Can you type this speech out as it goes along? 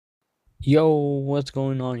Yo, what's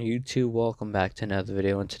going on YouTube? Welcome back to another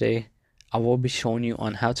video, and today I will be showing you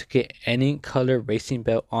on how to get any color racing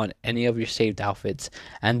belt on any of your saved outfits.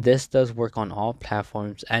 And this does work on all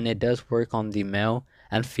platforms, and it does work on the male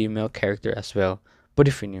and female character as well. But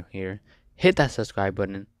if you're new here, hit that subscribe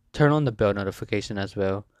button, turn on the bell notification as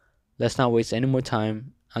well. Let's not waste any more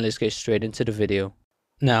time and let's get straight into the video.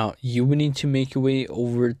 Now you will need to make your way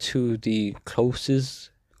over to the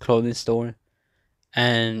closest clothing store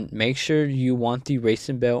and make sure you want the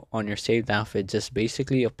racing belt on your saved outfit. Just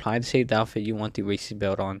basically apply the saved outfit you want the racing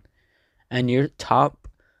belt on, and your top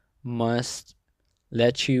must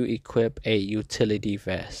let you equip a utility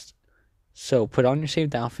vest. So put on your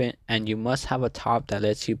saved outfit and you must have a top that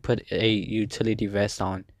lets you put a utility vest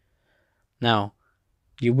on. Now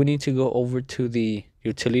you will need to go over to the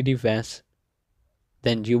utility vest,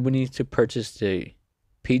 then you will need to purchase the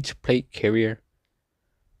peach plate carrier.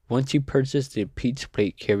 Once you purchase the peach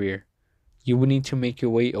plate carrier, you will need to make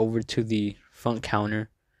your way over to the front counter,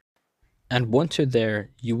 and once you're there,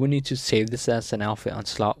 you will need to save this as an outfit on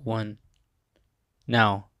slot 1.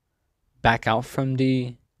 Now, back out from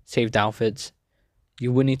the saved outfits,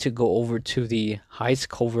 you will need to go over to the heist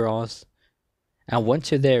coveralls, and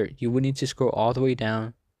once you're there, you will need to scroll all the way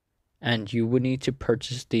down, and you will need to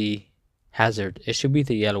purchase the hazard. It should be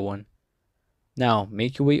the yellow one. Now,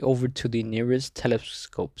 make your way over to the nearest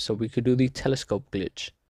telescope so we could do the telescope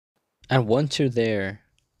glitch. And once you're there,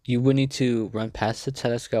 you will need to run past the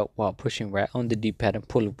telescope while pushing right on the D-pad and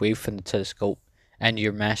pull away from the telescope, and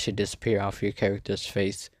your mask should disappear off your character's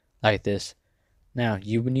face like this. Now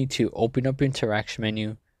you will need to open up your interaction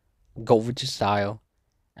menu, go over to style,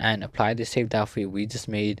 and apply the saved outfit we just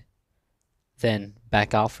made. Then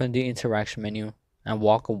back out from the interaction menu and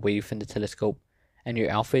walk away from the telescope, and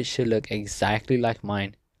your outfit should look exactly like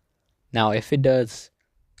mine. Now if it does,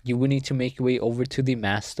 you will need to make your way over to the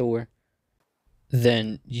mask store.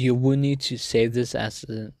 Then you will need to save this as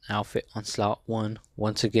an outfit on slot 1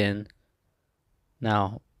 once again.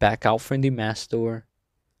 Now back out from the mask store,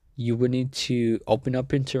 you will need to open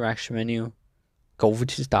up interaction menu, go over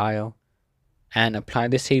to style, and apply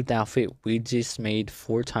the saved outfit we just made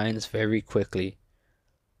 4 times very quickly.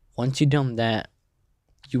 Once you've done that,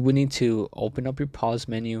 you will need to open up your pause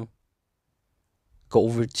menu, go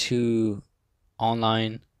over to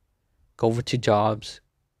online, go over to jobs,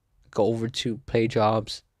 go over to play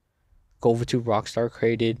jobs, go over to Rockstar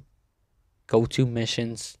Created, go to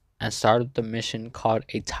missions, and start up the mission called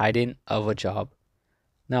a Titan of a job.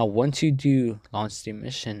 Now once you do launch the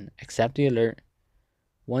mission, accept the alert.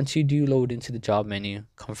 Once you do load into the job menu,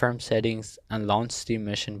 confirm settings and launch the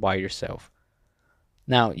mission by yourself.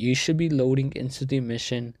 Now you should be loading into the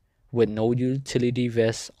mission with no utility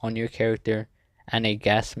vest on your character and a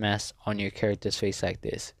gas mask on your character's face like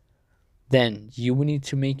this. Then you will need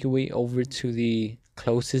to make your way over to the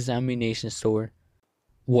closest ammunition store.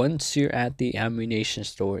 Once you're at the ammunition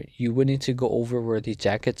store, you will need to go over where the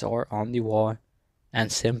jackets are on the wall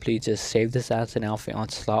and simply just save this as an outfit on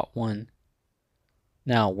slot 1.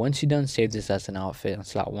 Now once you're done save this as an outfit on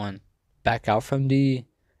slot 1, back out from the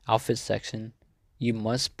outfit section. You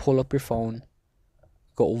must pull up your phone,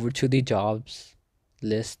 go over to the jobs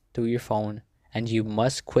list through your phone, and you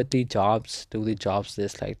must quit the jobs through the jobs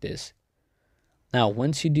list like this. Now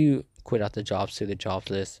once you do quit out the jobs through the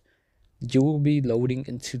jobs list, you will be loading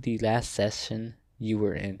into the last session you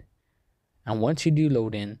were in. And once you do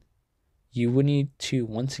load in, you will need to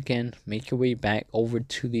once again make your way back over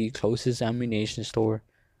to the closest ammunition store,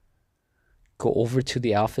 go over to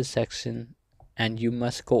the outfit section, and you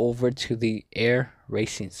must go over to the air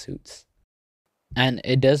racing suits. And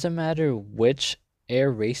it doesn't matter which air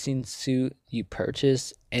racing suit you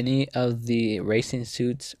purchase, any of the racing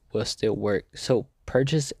suits will still work. So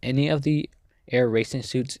purchase any of the air racing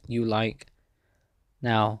suits you like.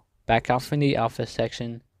 Now back out from the outfit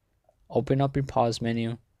section, open up your pause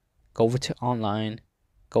menu, go over to online,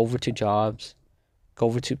 go over to jobs, go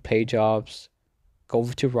over to play jobs, go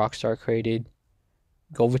over to Rockstar Created,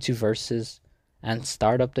 go over to versus, and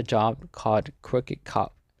start up the job called Crooked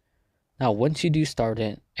Cop. Now once you do start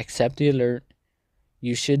it, accept the alert.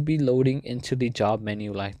 You should be loading into the job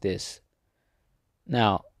menu like this.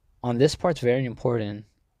 Now on this part's very important.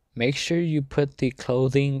 Make sure you put the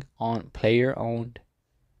clothing on player owned,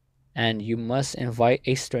 and you must invite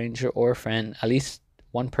a stranger or a friend, at least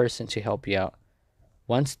one person, to help you out.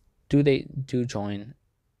 Once they do join,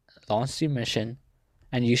 launch the mission,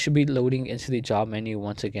 and you should be loading into the job menu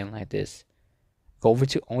once again like this. Go over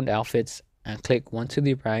to owned outfits and click one to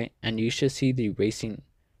the right, and you should see the racing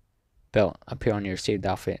belt appear on your saved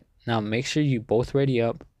outfit. Now make sure you both ready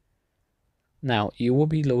up. Now you will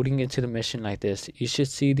be loading into the mission like this. You should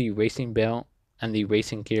see the racing belt and the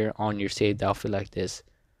racing gear on your saved outfit like this.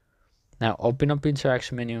 Now open up the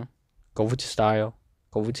interaction menu, go over to style,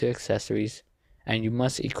 go over to accessories, and you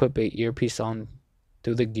must equip a earpiece on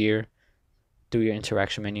through the gear through your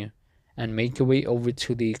interaction menu, and make your way over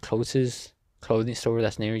to the closest clothing store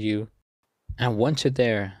that's near you. And once you're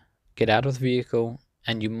there, get out of the vehicle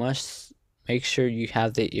and you must make sure you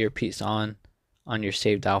have the earpiece on your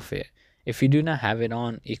saved outfit. If you do not have it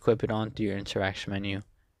on, equip it on through your interaction menu.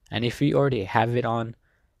 And if you already have it on,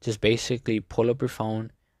 just basically pull up your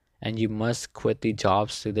phone and you must quit the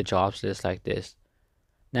jobs through the jobs list like this.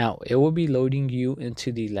 Now it will be loading you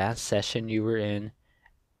into the last session you were in,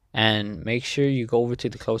 and make sure you go over to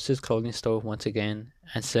the closest clothing store once again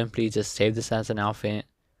and simply just save this as an outfit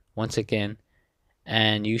once again,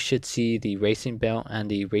 and you should see the racing belt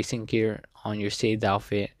and the racing gear on your saved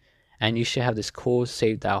outfit, and you should have this cool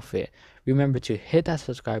saved outfit. Remember to hit that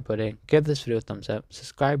subscribe button, give this video a thumbs up,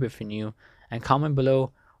 subscribe if you're new, and comment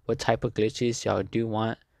below what type of glitches y'all do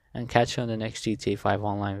want, and catch you on the next GTA 5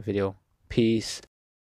 online video. Peace.